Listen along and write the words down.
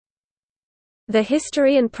The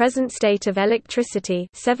History and Present State of Electricity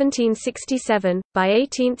 1767, by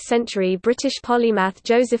 18th-century British polymath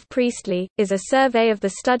Joseph Priestley, is a survey of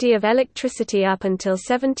the study of electricity up until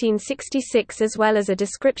 1766 as well as a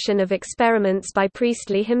description of experiments by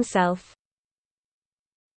Priestley himself.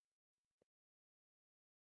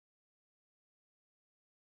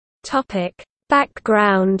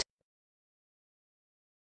 Background.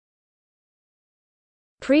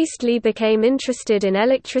 Priestley became interested in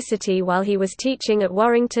electricity while he was teaching at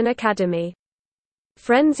Warrington Academy.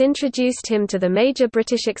 Friends introduced him to the major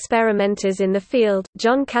British experimenters in the field,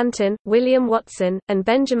 John Canton, William Watson, and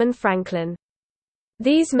Benjamin Franklin.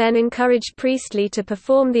 These men encouraged Priestley to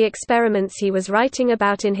perform the experiments he was writing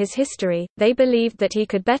about in his history. They believed that he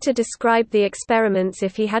could better describe the experiments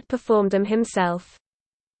if he had performed them himself.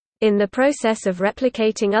 In the process of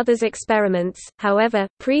replicating others' experiments, however,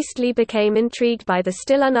 Priestley became intrigued by the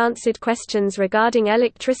still unanswered questions regarding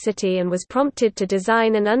electricity and was prompted to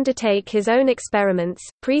design and undertake his own experiments.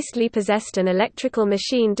 Priestley possessed an electrical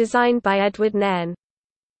machine designed by Edward Nairn.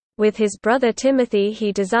 With his brother Timothy,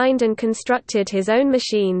 he designed and constructed his own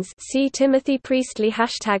machines. See Timothy Priestley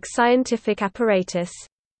 #scientific apparatus.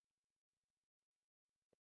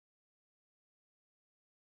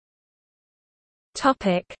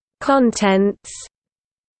 Topic: Contents.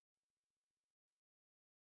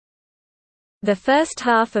 The first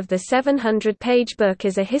half of the 700-page book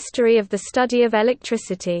is a history of the study of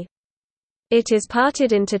electricity. It is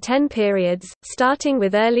parted into 10 periods, starting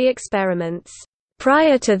with early experiments,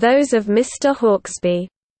 prior to those of Mr. Hawksby,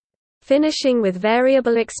 finishing with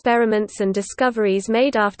variable experiments and discoveries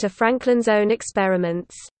made after Franklin's own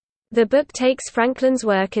experiments. The book takes Franklin's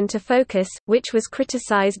work into focus, which was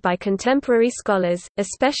criticized by contemporary scholars,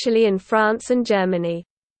 especially in France and Germany.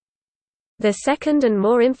 The second and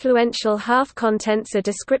more influential half contents a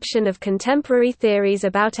description of contemporary theories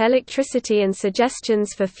about electricity and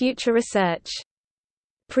suggestions for future research.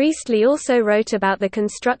 Priestley also wrote about the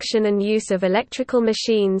construction and use of electrical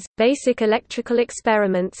machines, basic electrical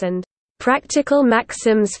experiments and practical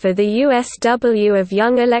maxims for the USW of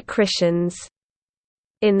young electricians.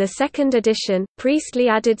 In the second edition, Priestley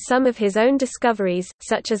added some of his own discoveries,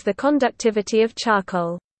 such as the conductivity of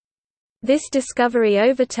charcoal. This discovery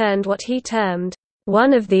overturned what he termed,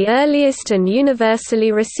 "one of the earliest and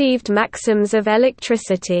universally received maxims of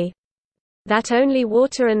electricity," that only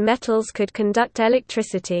water and metals could conduct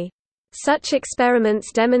electricity. Such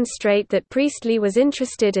experiments demonstrate that Priestley was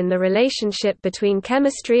interested in the relationship between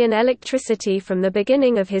chemistry and electricity from the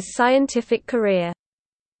beginning of his scientific career.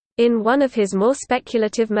 In one of his more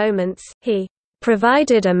speculative moments, he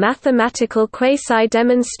provided a mathematical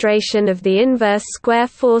quasi-demonstration of the inverse square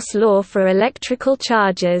force law for electrical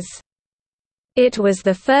charges. It was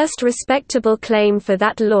the first respectable claim for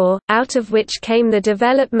that law, out of which came the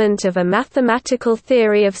development of a mathematical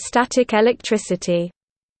theory of static electricity.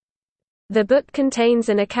 The book contains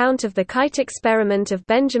an account of the kite experiment of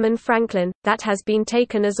Benjamin Franklin, that has been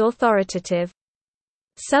taken as authoritative.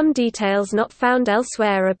 Some details not found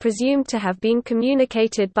elsewhere are presumed to have been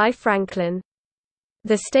communicated by Franklin.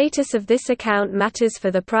 The status of this account matters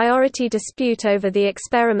for the priority dispute over the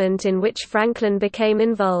experiment in which Franklin became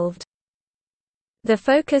involved. The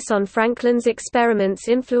focus on Franklin's experiments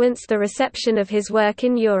influenced the reception of his work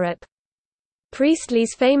in Europe.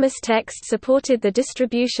 Priestley's famous text supported the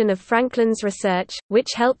distribution of Franklin's research, which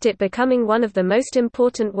helped it becoming one of the most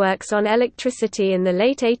important works on electricity in the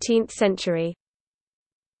late 18th century.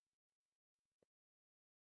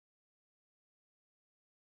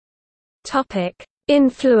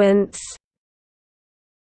 Influence.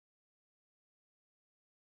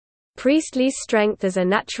 Priestley's strength as a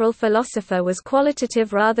natural philosopher was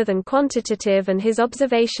qualitative rather than quantitative, and his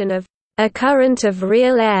observation of a current of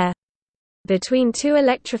real air between two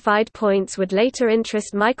electrified points would later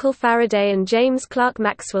interest Michael Faraday and James Clerk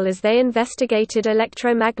Maxwell as they investigated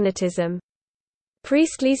electromagnetism.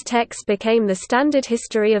 Priestley's text became the standard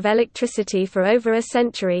history of electricity for over a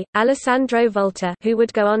century. Alessandro Volta, who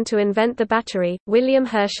would go on to invent the battery, William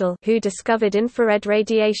Herschel, who discovered infrared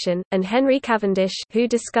radiation, and Henry Cavendish, who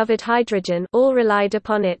discovered hydrogen, all relied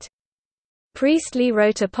upon it. Priestley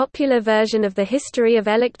wrote a popular version of the history of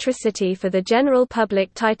electricity for the general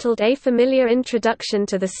public titled A Familiar Introduction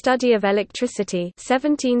to the Study of Electricity,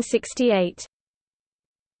 1768.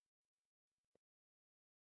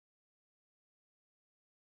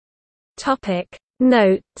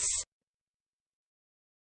 Notes.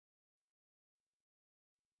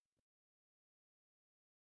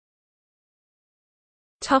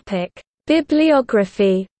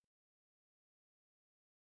 Bibliography.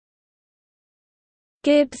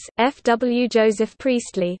 Gibbs, F. W. Joseph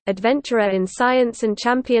Priestley, Adventurer in Science and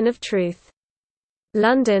Champion of Truth.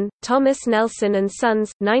 London, Thomas Nelson and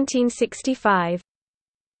Sons, 1965.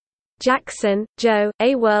 Jackson, Joe,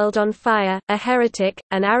 A World on Fire, A Heretic,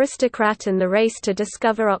 An Aristocrat and the Race to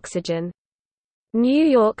Discover Oxygen. New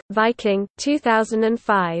York, Viking,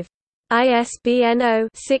 2005. ISBN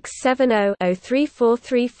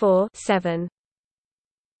 0-670-03434-7.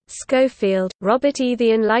 Schofield, Robert E.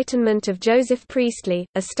 The Enlightenment of Joseph Priestley,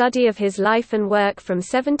 A Study of His Life and Work from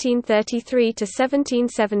 1733 to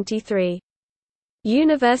 1773.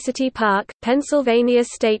 University Park, Pennsylvania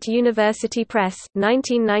State University Press,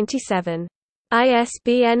 1997.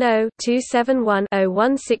 ISBN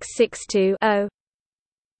 0-271-01662-0.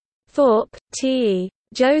 Thorpe, T. E.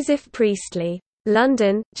 Joseph Priestley.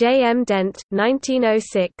 London, J. M. Dent,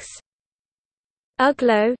 1906.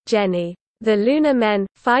 Uglow, Jenny. The Lunar Men,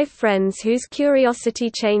 Five Friends Whose Curiosity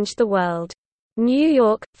Changed the World. New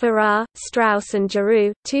York, Farrar, Straus and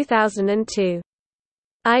Giroux, 2002.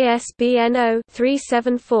 ISBN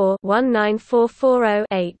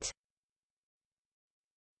 0-374-19440-8.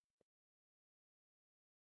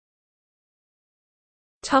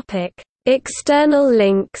 External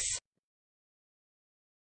links.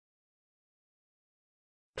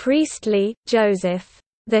 Priestley, Joseph.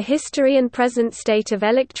 The History and Present State of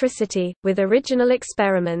Electricity, with Original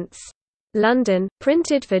Experiments. London,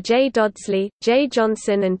 printed for J. Dodsley, J.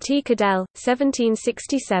 Johnson and T. Cadell,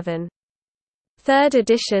 1767. 3rd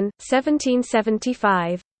edition,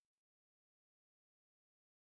 1775.